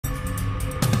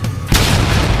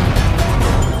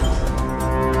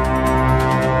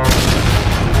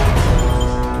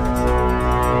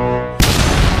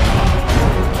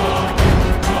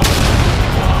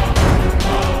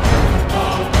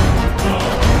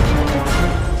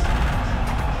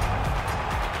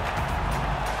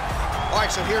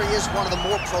right, so here he is, one of the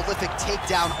more prolific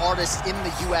takedown artists in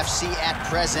the UFC at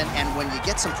present. And when you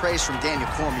get some praise from Daniel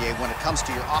Cormier when it comes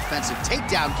to your offensive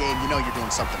takedown game, you know you're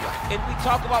doing something right. And we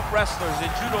talk about wrestlers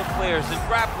and judo players and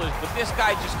grapplers, but this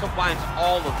guy just combines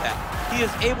all of that. He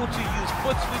is able to use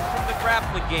foot sweeps from the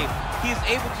grappling game. He is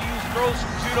able to use throws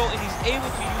from judo, and he's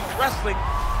able to use wrestling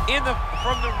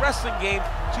from the wrestling game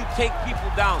to take people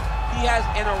down. He has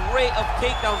an array of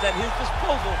takedowns at his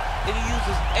disposal, and he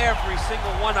uses every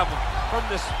single one of them. From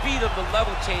the speed of the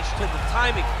level change, to the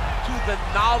timing, to the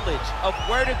knowledge of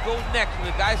where to go next.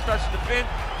 When the guy starts to defend,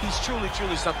 he's truly,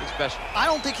 truly something special. I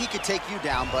don't think he could take you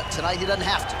down, but tonight he doesn't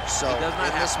have to. So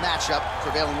in this matchup,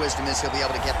 prevailing wisdom is he'll be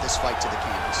able to get this fight to the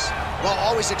canvas. Well,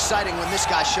 always exciting when this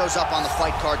guy shows up on the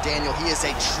fight card, Daniel. He is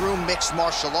a true mixed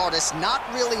martial artist. Not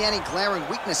really any glaring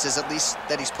weaknesses, at least,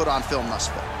 that he's put on film thus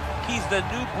far. He's the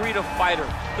new breed of fighter.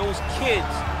 Those kids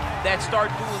that start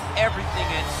doing everything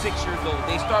at 6 years old.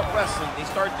 They start wrestling, they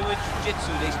start doing jiu-jitsu,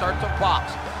 they start to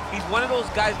box. He's one of those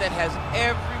guys that has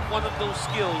every one of those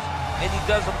skills, and he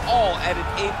does them all at an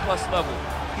A+ level.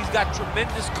 He's got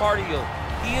tremendous cardio.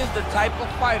 He is the type of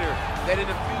fighter that in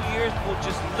a few years will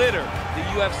just litter the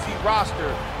UFC roster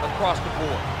across the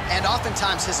board. And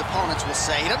oftentimes his opponents will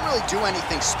say he doesn't really do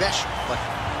anything special, but...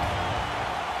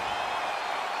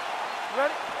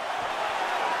 Ready?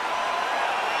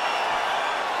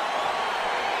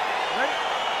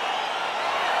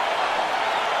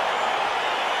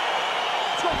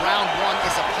 Round one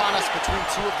is upon us between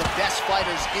two of the best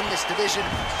fighters in this division.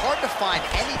 Hard to find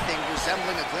anything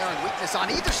resembling a glaring weakness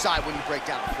on either side when you break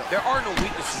down the film. There are no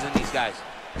weaknesses in these guys.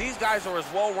 These guys are as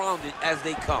well-rounded as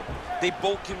they come. They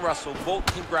both can wrestle, both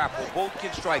can grapple, both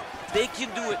can strike. They can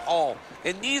do it all.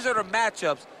 And these are the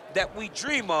matchups that we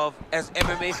dream of as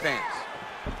MMA fans.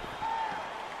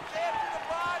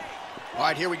 All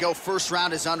right, here we go. First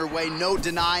round is underway. No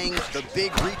denying the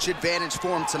big reach advantage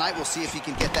for him tonight. We'll see if he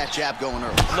can get that jab going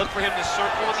early. Look for him to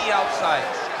circle on the outside.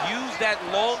 Use that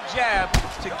long jab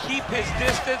to keep his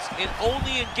distance and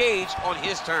only engage on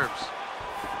his terms.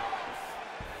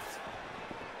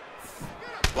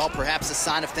 Well, perhaps a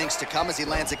sign of things to come as he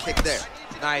lands a kick there.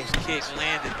 Nice kick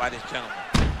landed by this gentleman.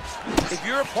 If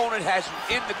your opponent has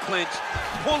you in the clinch,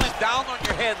 pulling down on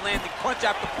your head, landing punch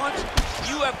after punch,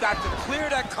 you have got to clear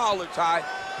that collar tie,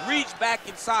 reach back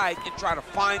inside, and try to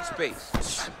find space.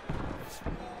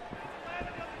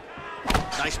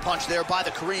 Nice punch there by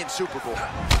the Korean Super Bowl.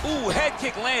 Ooh, head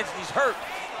kick lands, and he's hurt.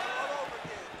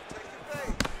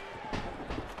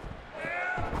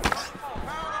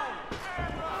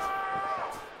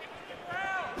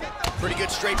 Pretty good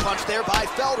straight punch there by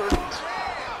Felder.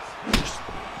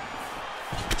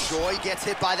 Choi gets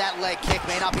hit by that leg kick.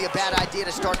 May not be a bad idea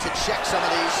to start to check some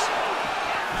of these.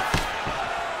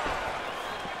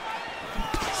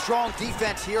 Strong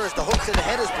defense here as the hook to the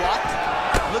head is blocked.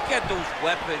 Look at those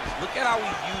weapons. Look at how he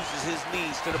uses his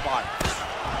knees to the body.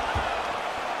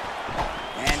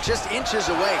 And just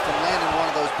inches away from landing one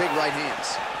of those big right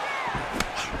hands.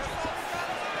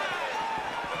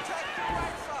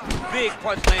 Big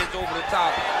punch lands over the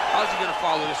top. How's he gonna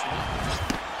follow this one?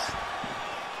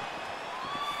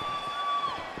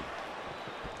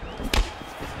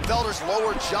 Felder's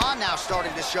lower jaw now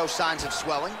starting to show signs of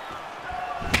swelling.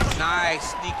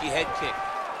 Nice sneaky head kick.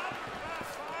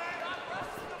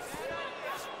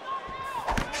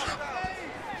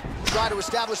 Try to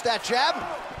establish that jab.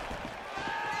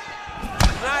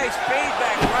 Nice fade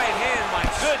back right hand, my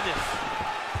goodness.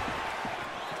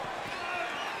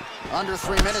 Under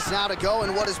 3 minutes now to go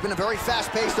in what has been a very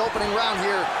fast-paced opening round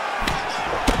here.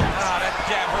 Ah, that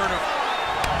jab hurt him.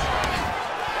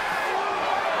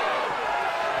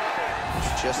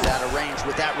 Just out of range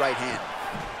with that right hand.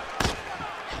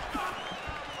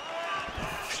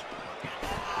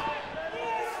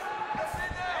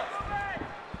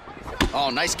 Oh,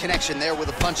 nice connection there with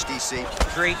a punch, DC.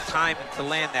 Great timing to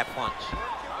land that punch.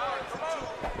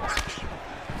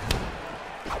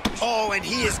 Oh, and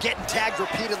he is getting tagged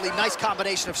repeatedly. Nice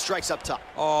combination of strikes up top.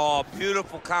 Oh,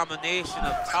 beautiful combination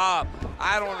up top.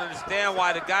 I don't understand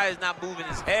why the guy is not moving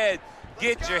his head.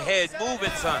 Get your head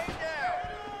moving, son.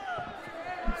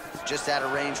 Just out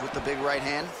of range with the big right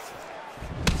hand.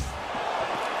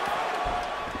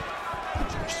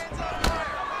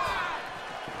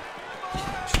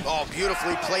 Oh,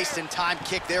 beautifully placed and timed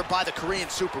kick there by the Korean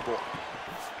Super Bowl.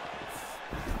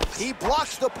 He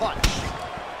blocks the punch.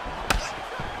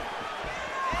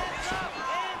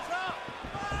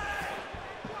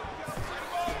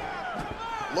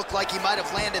 Looked like he might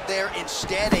have landed there.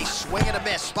 Instead, a swing and a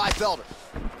miss by Felder.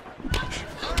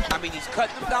 I mean, he's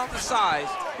cutting them down to size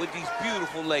with these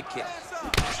beautiful leg kicks.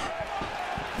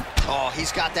 Oh,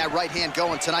 he's got that right hand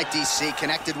going tonight, DC.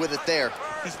 Connected with it there.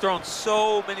 He's thrown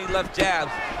so many left jabs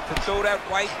to throw that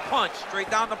right punch straight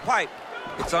down the pipe.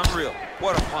 It's unreal.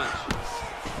 What a punch.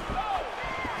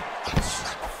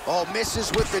 Oh,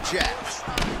 misses with the jab.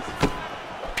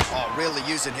 Oh, really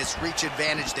using his reach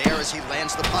advantage there as he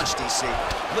lands the punch, DC.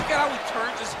 Look at how he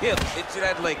turns his hip into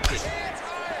that leg kick.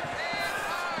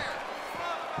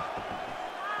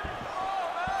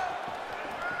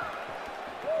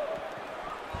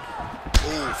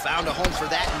 Ooh, found a home for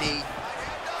that knee.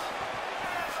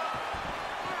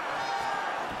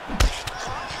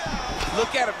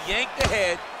 Look at him yank the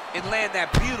head and land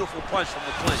that beautiful punch from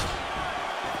the clinch.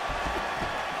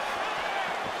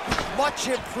 Much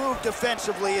improved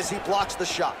defensively as he blocks the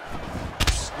shot.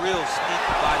 Real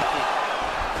sneaky body kick.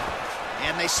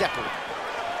 And they separate.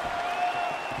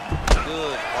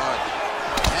 Good punch.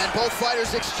 And both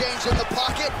fighters exchange in the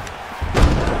pocket.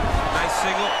 Nice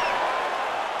single.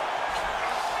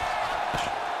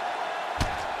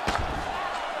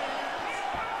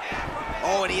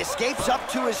 Oh, and he escapes up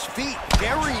to his feet.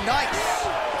 Very nice.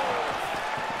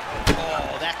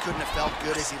 Oh, that couldn't have felt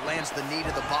good as he lands the knee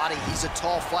to the body. He's a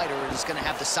tall fighter and he's going to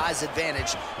have the size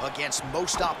advantage against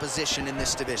most opposition in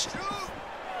this division.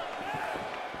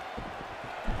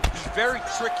 He's very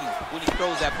tricky when he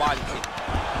throws that body kick.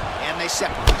 And they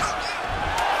separate.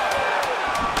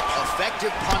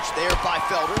 Effective punch there by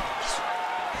Felder.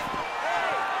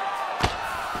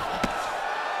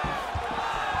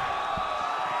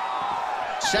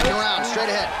 Second round, straight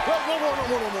ahead.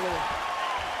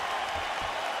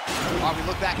 While we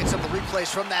look back at some of the replays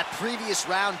from that previous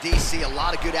round, DC, a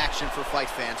lot of good action for fight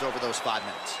fans over those 5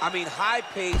 minutes. I mean, high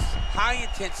pace, high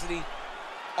intensity,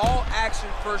 all action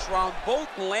first round, both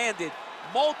landed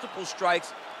multiple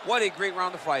strikes. What a great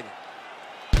round of fighting.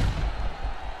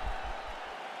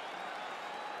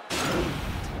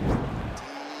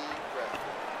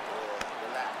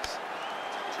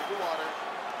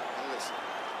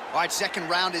 All right, second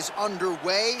round is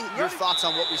underway. Your thoughts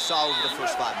on what we saw over the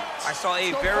first 5 minutes? I saw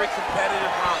a very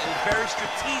competitive round. It was very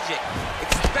strategic.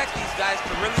 Expect these guys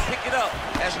to really pick it up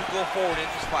as we go forward in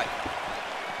this fight.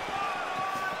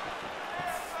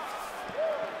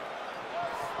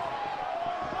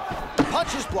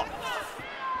 Punches blocked.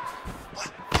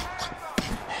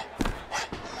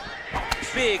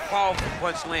 Big, powerful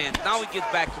punch lands. Now he gets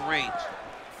back to range.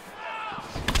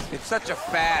 It's such a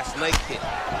fast leg kick.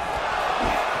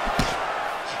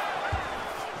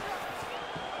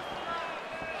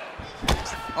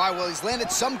 All right, well, he's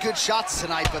landed some good shots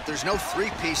tonight, but there's no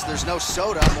three-piece, there's no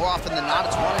soda. More often than not,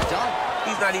 it's one and done.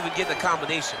 He's not even getting a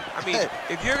combination. I mean,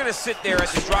 if you're gonna sit there at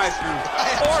the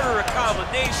drive-thru, order a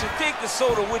combination, take the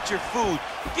soda with your food,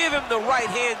 give him the right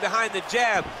hand behind the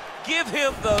jab, give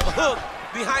him the hook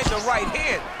behind the right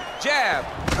hand. Jab,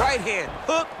 right hand,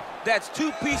 hook, that's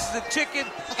 2 pieces of chicken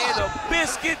and a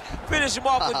biscuit. Finish him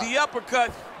off with the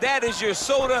uppercut. That is your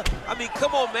soda. I mean,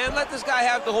 come on, man, let this guy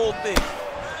have the whole thing.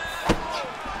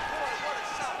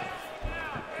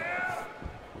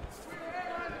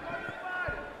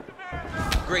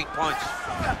 Great punch.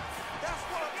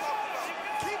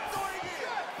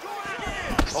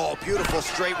 Oh, beautiful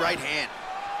straight right hand.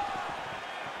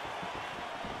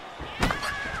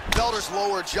 Felder's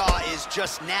lower jaw is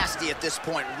just nasty at this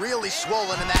point. Really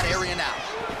swollen in that area now.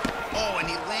 Oh, and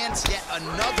he lands yet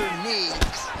another knee.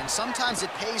 And sometimes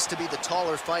it pays to be the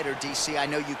taller fighter, DC. I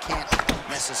know you can't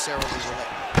necessarily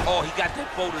relate. Oh, he got that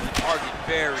foe to the target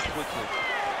very quickly.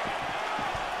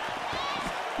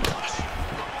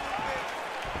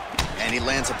 And he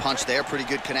lands a punch there. Pretty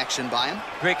good connection by him.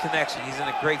 Great connection. He's in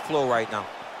a great flow right now.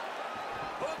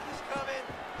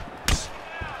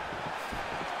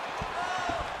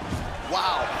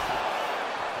 Wow.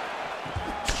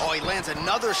 Oh, he lands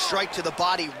another strike to the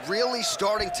body, really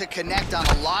starting to connect on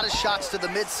a lot of shots to the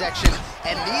midsection,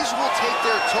 and these will take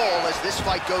their toll as this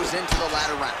fight goes into the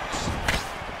latter rounds.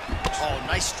 Oh,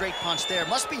 nice straight punch there.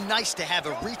 Must be nice to have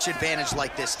a reach advantage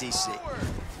like this, DC.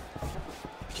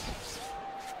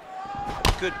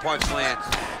 Good punch lands.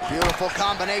 Beautiful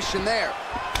combination there.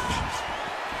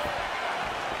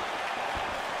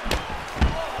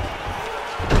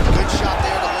 Good shot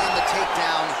there to land the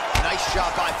takedown. Nice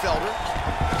shot by Felder.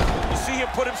 You see him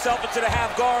put himself into the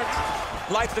half guard.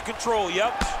 Likes the control,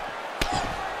 yep.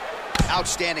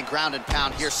 Outstanding ground and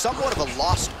pound here. Somewhat of a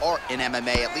lost art in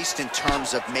MMA, at least in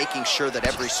terms of making sure that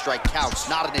every strike counts.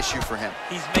 Not an issue for him.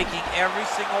 He's making every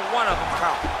single one of them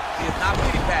count. He is not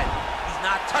pity-patting. He's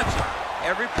not touching.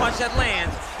 Every punch that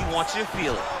lands, he wants you to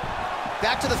feel it.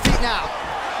 Back to the feet now.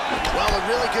 Well, a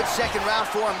really good second round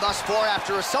for him thus far.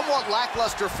 After a somewhat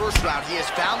lackluster first round, he has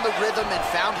found the rhythm and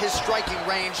found his striking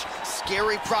range.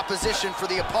 Scary proposition for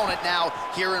the opponent now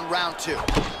here in round 2.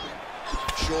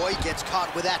 Choi gets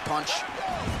caught with that punch.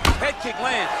 Head kick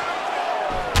lands.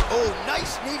 Oh,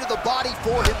 nice knee to the body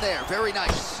for him there. Very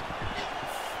nice.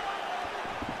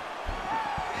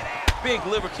 Big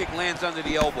liver kick lands under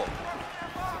the elbow.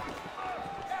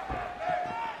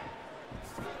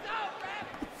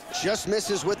 Just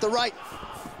misses with the right.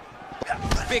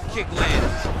 Big kick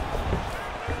lands.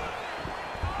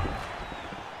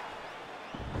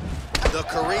 The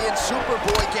Korean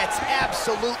Superboy gets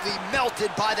absolutely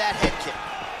melted by that head kick.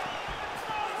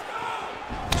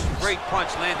 Great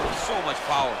punch landed with so much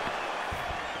power.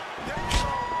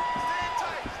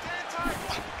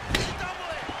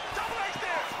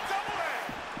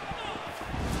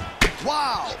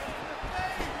 Wow.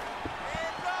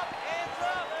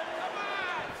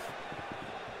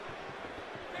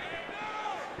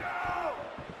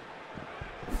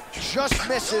 Just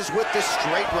misses with the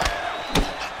straight right.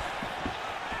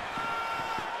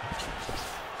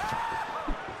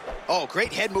 Oh,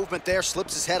 great head movement there.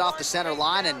 Slips his head off the center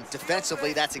line, and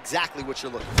defensively, that's exactly what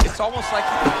you're looking for. It's almost like he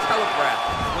can telegraph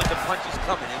when the punch is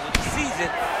coming, and when he sees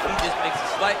it, he just makes a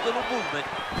slight little movement,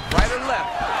 right or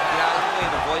left, to get out of the way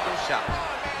and avoid those shots.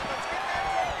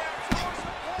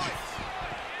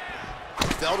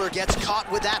 Felder gets caught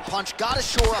with that punch. Got to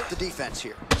shore up the defense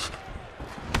here.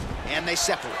 And they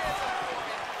separate.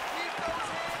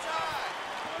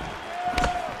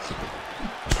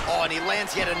 Oh, and he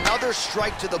lands yet another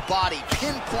strike to the body.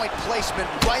 Pinpoint placement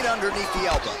right underneath the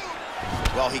elbow.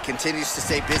 Well, he continues to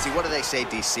stay busy. What do they say,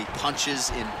 DC?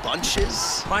 Punches in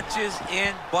bunches? Punches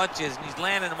in bunches, and he's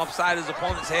landing them upside his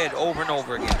opponent's head over and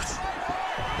over again.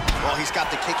 Well, he's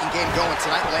got the kicking game going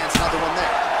tonight. Lands another one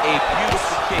there. A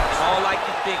beautiful kick, and all I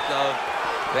can think of,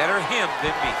 better him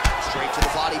than me. Straight to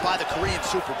the body by the Korean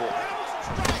Superboy.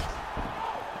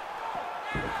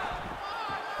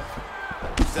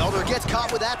 Felder gets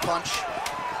caught with that punch.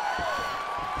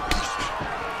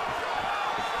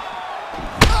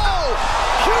 Oh!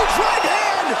 Huge right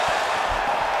hand!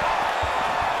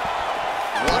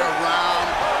 What a round.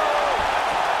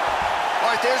 All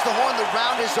right, there's the horn. The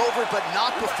round is over, but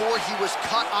not before he was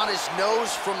cut on his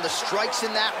nose from the strikes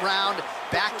in that round.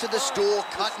 Back to the stool.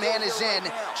 Cut man is in.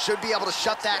 Should be able to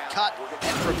shut that cut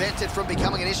and prevent it from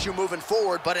becoming an issue moving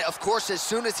forward. But, of course, as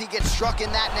soon as he gets struck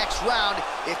in that next round,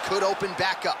 it could open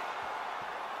back up.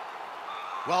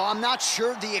 Well, I'm not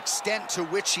sure the extent to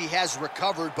which he has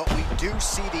recovered, but we do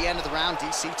see the end of the round.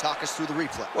 DC, talk us through the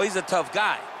replay. Well, he's a tough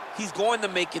guy. He's going to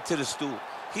make it to the stool.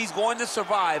 He's going to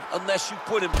survive unless you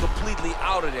put him completely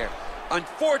out of there.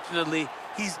 Unfortunately,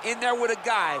 he's in there with a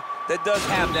guy that does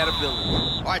have that ability.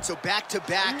 All right, so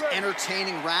back-to-back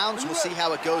entertaining rounds. We'll see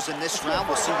how it goes in this round.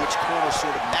 We'll see which corner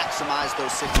sort of maximize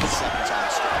those 60 seconds on the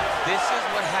stage. This is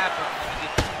what happens when you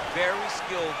get two very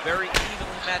skilled, very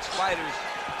evenly matched fighters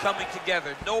coming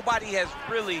together. Nobody has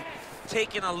really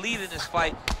taken a lead in this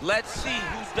fight. Let's see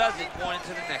who does it going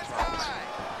into the next round.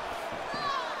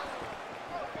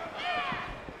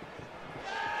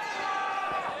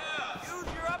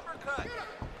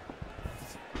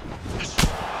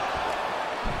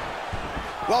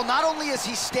 Well, not only has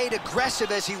he stayed aggressive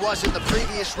as he was in the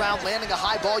previous round, landing a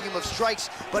high volume of strikes,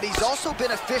 but he's also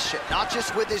been efficient, not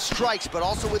just with his strikes, but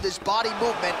also with his body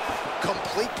movement.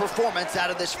 Complete performance out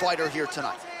of this fighter here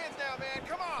tonight.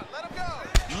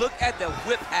 Look at the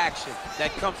whip action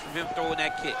that comes from him throwing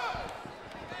that kick.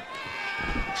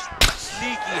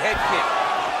 Sneaky head kick.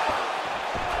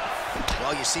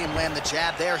 Well, you see him land the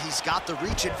jab there. He's got the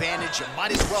reach advantage. You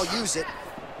might as well use it.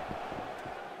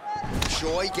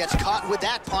 Choi gets caught with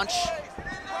that punch.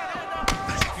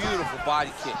 Beautiful body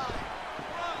kick.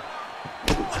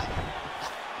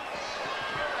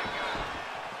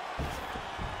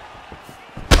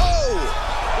 Oh!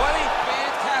 What a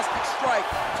fantastic strike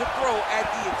to throw at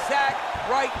the exact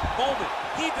right moment.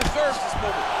 He deserves this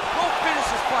moment. Go finish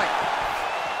this fight.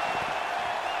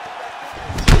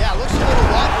 Yeah, looks a little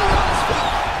wobbly on his feet.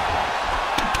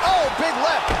 Oh, big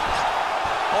left.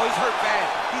 Oh, he's hurt bad.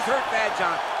 He's hurt bad,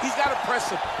 John. He's got to press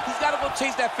him. He's got to go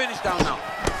chase that finish down now.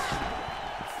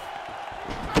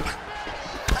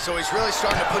 So he's really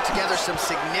starting to put together some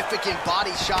significant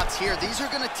body shots here. These are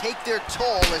going to take their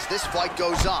toll as this fight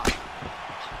goes on.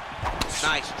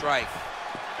 Nice strike.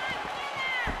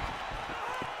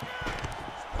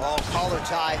 Oh, collar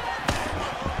tie.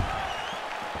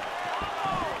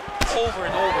 Over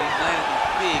and over, he's landing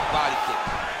these big body kicks.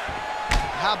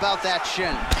 How about that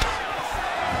shin?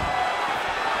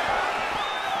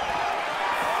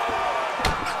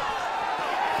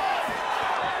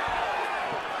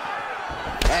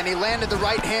 And he landed the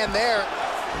right hand there.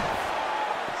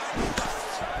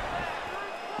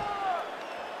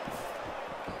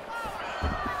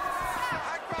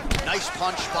 Nice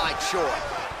punch by Choi.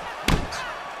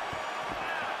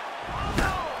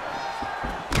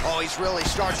 Oh, he's really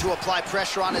starting to apply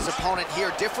pressure on his opponent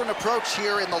here. Different approach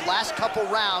here in the last couple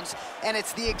rounds, and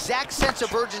it's the exact sense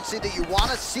of urgency that you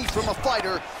want to see from a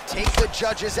fighter. Take the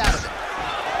judges out of it.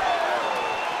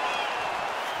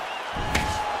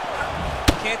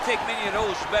 Can't take many of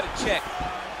those, you better check.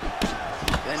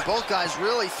 And both guys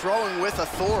really throwing with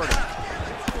authority.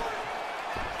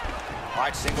 All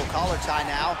right, single collar tie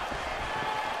now.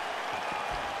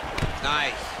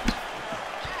 Nice.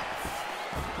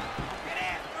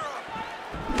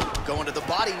 Going to the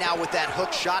body now with that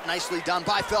hook shot. Nicely done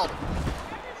by Felder.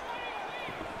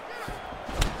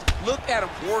 Look at him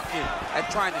working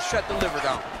at trying to shut the liver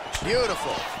down.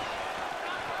 Beautiful.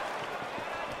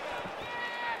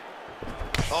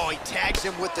 Oh, he tags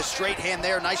him with the straight hand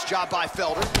there. Nice job by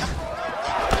Felder.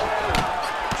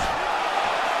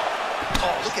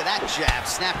 Oh, look at that jab.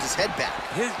 Snapped his head back.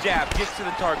 His jab gets to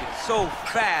the target so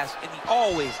fast, and he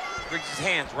always brings his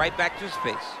hands right back to his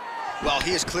face. Well,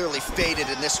 he is clearly faded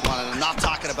in this one, and I'm not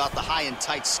talking about the high and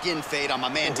tight skin fade on my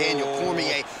man Daniel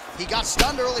Cormier. He got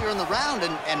stunned earlier in the round,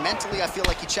 and mentally I feel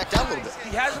like he checked out a little bit.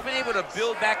 He hasn't been able to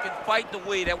build back and fight the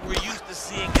way that we're used to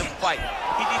seeing him fight.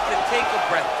 He needs to take a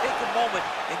breath, take a moment,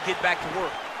 and get back to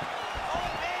work.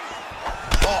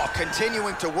 Oh,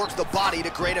 continuing to work the body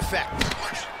to great effect.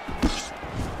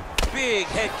 Big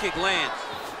head kick lands.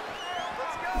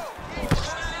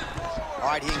 All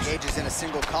right, he engages in a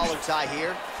single collar tie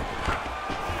here.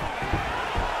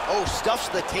 Oh, stuffs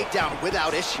the takedown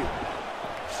without issue.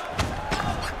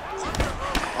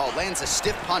 Oh, lands a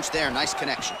stiff punch there. Nice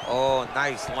connection. Oh,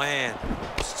 nice land.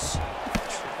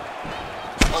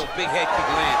 Oh, big head kick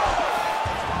land.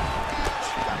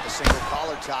 Got the single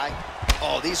collar tie.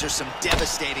 Oh, these are some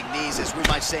devastating knees, as we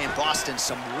might say in Boston,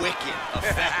 some wicked,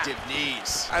 effective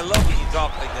knees. I love when you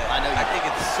talk like that. I know you I think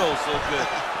it's so good.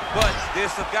 But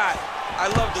there's a guy, I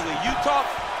love the way you talk,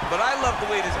 but I love the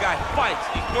way this guy fights,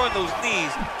 ignoring those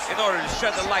knees in order to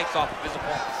shut the lights off of his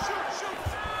opponent.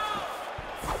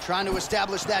 Trying to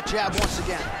establish that jab once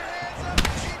again.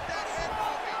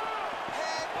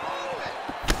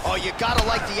 Oh, you gotta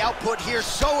like the output here.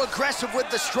 So aggressive with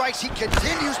the strikes. He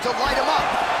continues to light him up.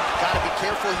 Gotta be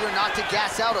careful here not to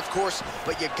gas out, of course,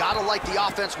 but you gotta like the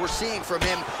offense we're seeing from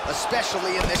him,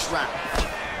 especially in this round.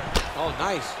 Oh,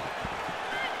 nice.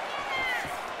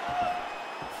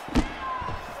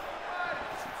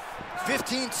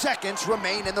 "15 seconds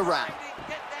remain in the round.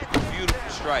 Beautiful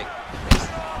strike.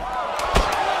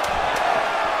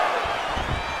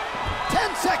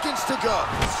 10 seconds to go.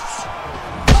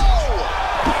 Oh!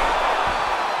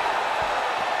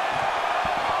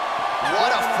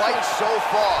 What a fight so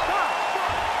far.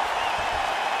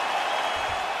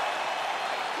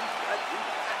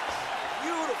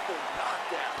 Beautiful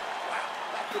knockdown. Wow,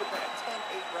 that could have been a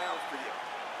 10-8 round for you.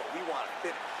 But we want to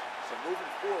finish. So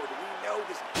moving forward, we know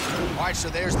this. All right, so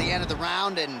there's the end of the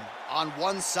round, and on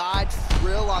one side,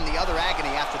 thrill, on the other, agony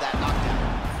after that knockdown.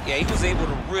 Yeah, he was able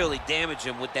to really damage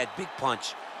him with that big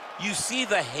punch. You see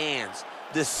the hands,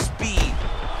 the speed,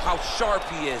 how sharp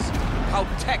he is, how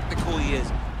technical he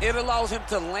is. It allows him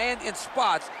to land in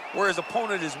spots where his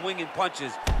opponent is winging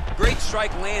punches. Great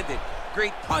strike landed,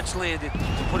 great punch landed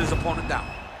to put his opponent down.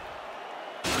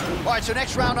 All right, so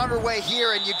next round underway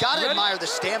here, and you gotta admire the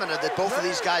stamina that both of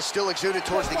these guys still exuded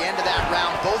towards the end of that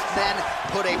round. Both men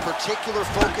put a particular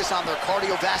focus on their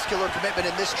cardiovascular commitment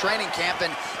in this training camp,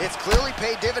 and it's clearly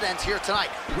paid dividends here tonight.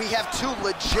 We have two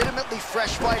legitimately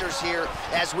fresh fighters here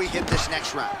as we hit this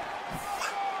next round.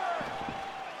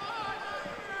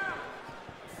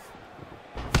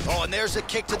 Oh, and there's a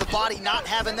kick to the body, not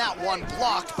having that one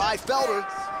blocked by Felder.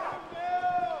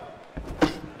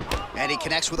 And he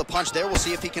connects with a punch there. We'll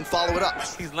see if he can follow it up.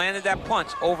 He's landed that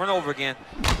punch over and over again.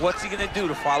 What's he gonna do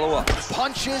to follow up?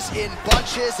 Punches in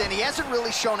bunches, and he hasn't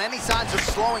really shown any signs of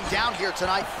slowing down here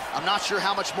tonight. I'm not sure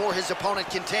how much more his opponent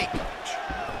can take.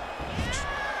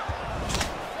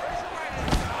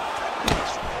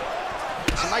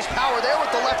 Some nice power there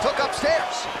with the left hook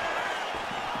upstairs.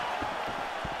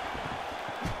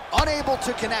 Unable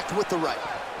to connect with the right.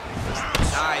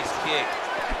 Nice kick.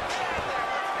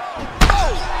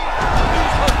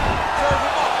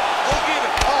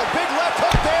 Oh, big left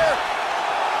hook there.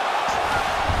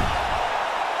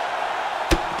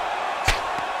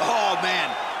 Oh, man,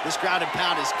 this ground and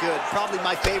pound is good. Probably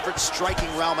my favorite striking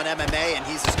realm in MMA, and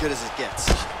he's as good as it gets.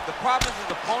 The problem is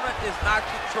his opponent is not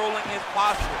controlling his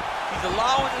posture. He's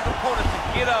allowing his opponent to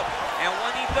get up, and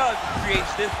when he does, he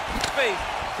creates this space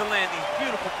to land these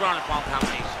beautiful ground and pound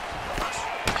combinations.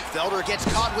 Felder gets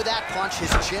caught with that punch.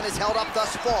 His chin is held up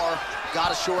thus far. Got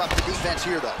to shore up the defense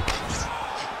here, though.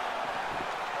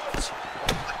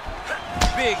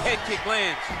 Big head kick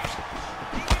lands.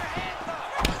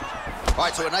 All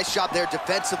right, so a nice job there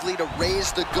defensively to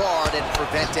raise the guard and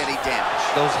prevent any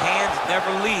damage. Those hands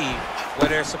never leave where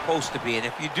they're supposed to be, and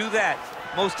if you do that,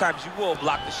 most times you will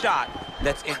block the shot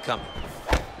that's incoming.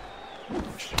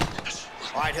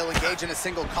 All right, he'll engage in a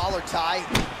single collar tie.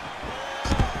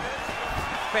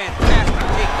 Fantastic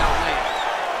takedown land.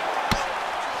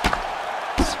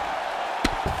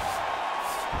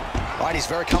 All right, he's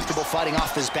very comfortable fighting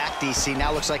off his back, DC.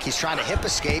 Now looks like he's trying to hip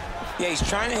escape. Yeah, he's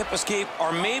trying to hip escape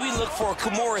or maybe look for a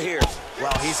Kimura here.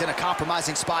 Well, he's in a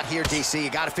compromising spot here, DC. You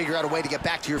got to figure out a way to get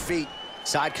back to your feet.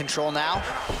 Side control now.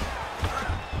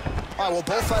 All right, well,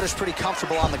 both fighters pretty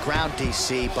comfortable on the ground,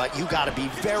 DC, but you got to be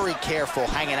very careful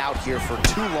hanging out here for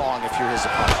too long if you're his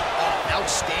opponent. Oh,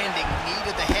 outstanding knee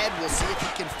to the head. We'll see if he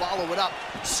can follow it up.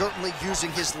 Certainly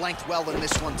using his length well in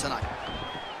this one tonight.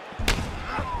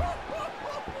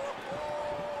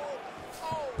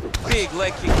 Big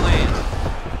leg kick lands.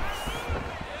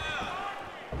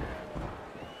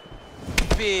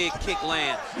 Big kick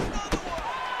lands.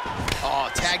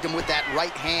 Oh, tagged him with that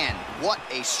right hand. What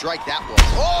a strike that was.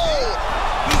 Oh!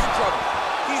 He's in trouble.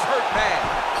 He's hurt bad.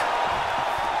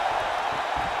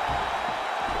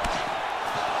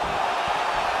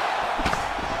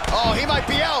 Oh, he might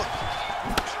be out.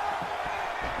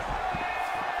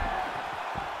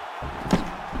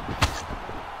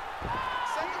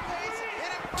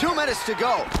 2 minutes to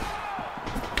go.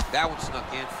 That one snuck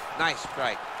in. Nice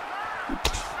strike.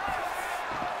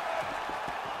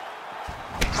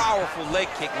 Powerful leg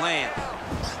kick lands.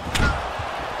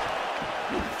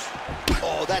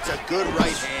 Oh, that's a good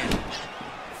right hand.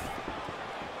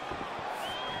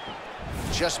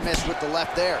 Just missed with the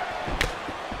left there.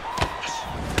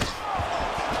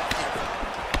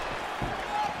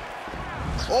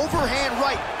 Overhand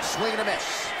right, swing and a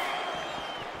miss.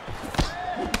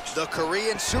 The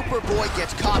Korean Superboy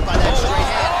gets caught by that straight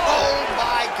hand. Oh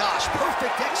my gosh,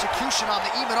 perfect execution on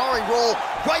the Imanari roll,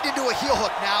 right into a heel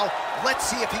hook now. Let's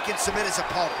see if he can submit his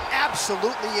opponent.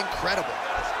 Absolutely incredible.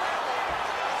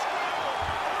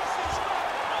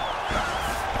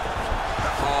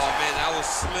 Oh man, that was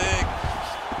slick.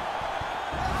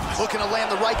 Looking to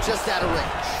land the right just out of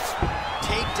range.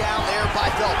 Takedown there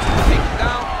by Felder. Take him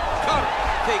down, cut him.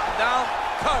 Take him down,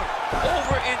 cut him.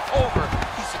 Over and over,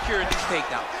 he secured these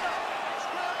takedowns.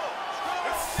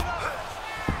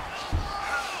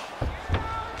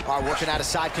 All right, working out of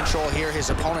side control here. His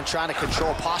opponent trying to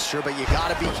control posture, but you got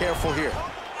to be careful here.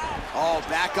 Oh,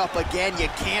 back up again. You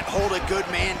can't hold a good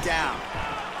man down.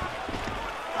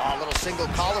 Oh, a little single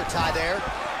collar tie there.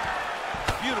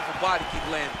 Beautiful body kick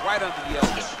lands right under the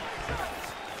elbow.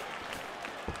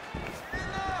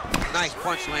 Nice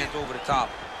punch lands over the top.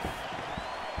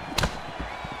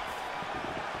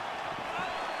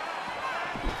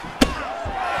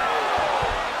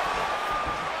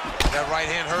 That right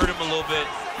hand hurt him a little bit.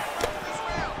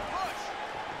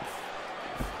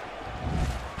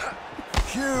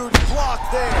 Huge block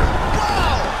there.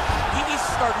 Wow! He needs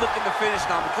to start looking to finish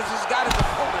now because he's got his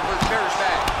opponent hurt very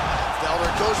bad. Felder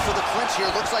goes for the clinch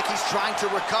here. Looks like he's trying to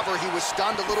recover. He was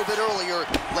stunned a little bit earlier.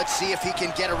 Let's see if he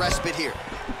can get a respite here.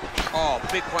 Oh,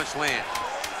 big punch land.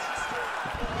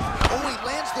 Oh, he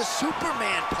lands the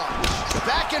Superman punch.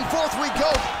 Back and forth we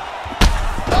go.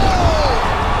 Oh!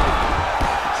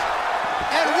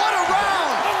 And what a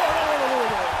round!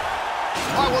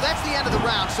 All right, well, that's the end of the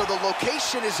round, so the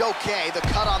location is okay, the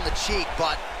cut on the cheek,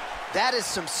 but that is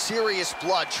some serious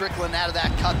blood trickling out of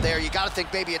that cut there. You got to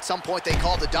think maybe at some point they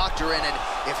called the doctor in, and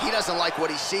if he doesn't like what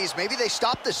he sees, maybe they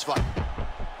stop this fight.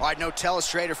 All right, no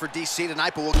telestrator for DC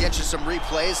tonight, but we'll get you some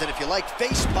replays, and if you like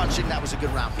face punching, that was a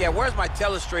good round. Yeah, where's my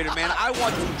telestrator, man? I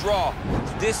want to draw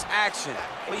this action.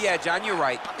 But yeah, John, you're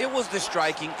right. It was the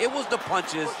striking, it was the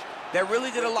punches that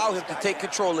really did allow him to take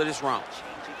control of this round.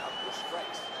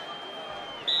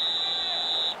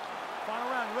 Final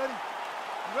round, you ready?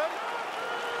 You ready?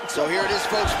 So here it is,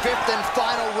 folks, fifth and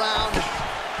final round.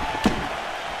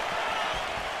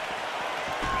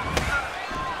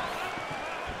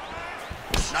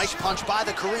 Nice punch by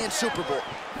the Korean Superboy.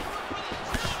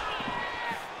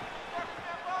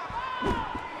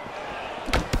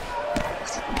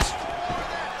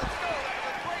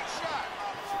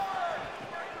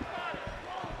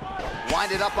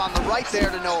 Wind it up on the right there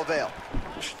to no avail.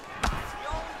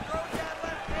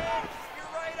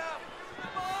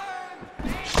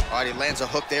 All right, he lands a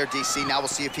hook there, DC. Now we'll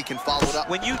see if he can follow it up.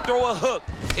 When you throw a hook,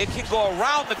 it can go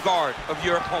around the guard of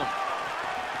your opponent.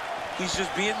 He's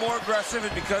just being more aggressive,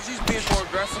 and because he's being more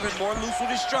aggressive and more loose with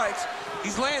his strikes,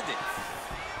 he's landing.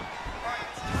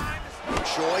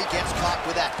 Choi gets caught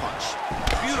with that punch.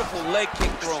 Beautiful leg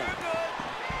kick thrown.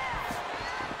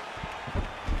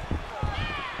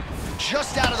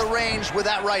 Just out of the range with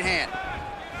that right hand.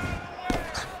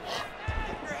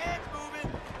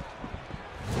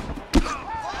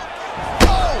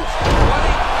 Oh! What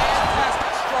a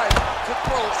fantastic strike to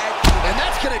throw at you. And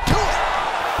that's gonna do it.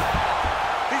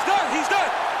 He's done, he's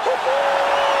done.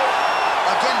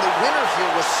 Again, the winner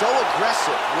here was so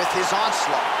aggressive with his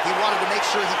onslaught. He wanted to make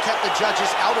sure he kept the judges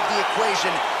out of the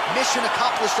equation. Mission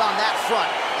accomplished on that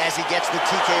front as he gets the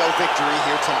TKO victory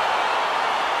here tonight.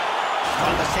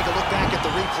 Well, let's take a look back at the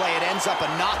replay. It ends up a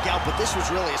knockout, but this was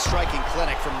really a striking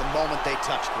clinic from the moment they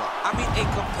touched gloves. I mean, a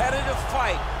competitive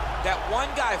fight that one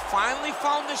guy finally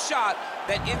found the shot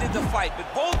that ended the fight. But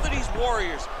both of these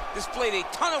warriors displayed a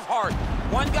ton of heart.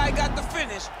 One guy got the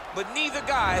finish, but neither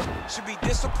guy should be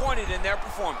disappointed in their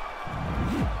performance.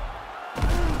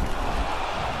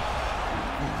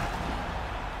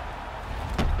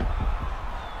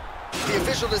 The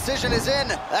official decision is in.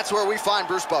 That's where we find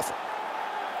Bruce Buffer.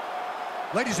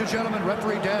 Ladies and gentlemen,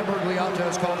 referee Dan Bergliata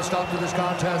has called a stop to this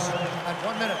contest at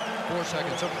 1 minute, 4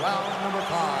 seconds of round number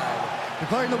 5.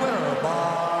 Declaring the winner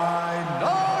by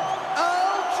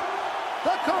knockout,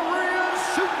 the Korean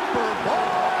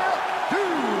Superboy,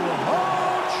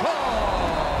 doohochoi.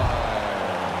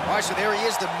 All right, so there he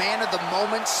is, the man of the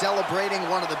moment, celebrating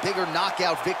one of the bigger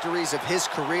knockout victories of his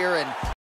career. And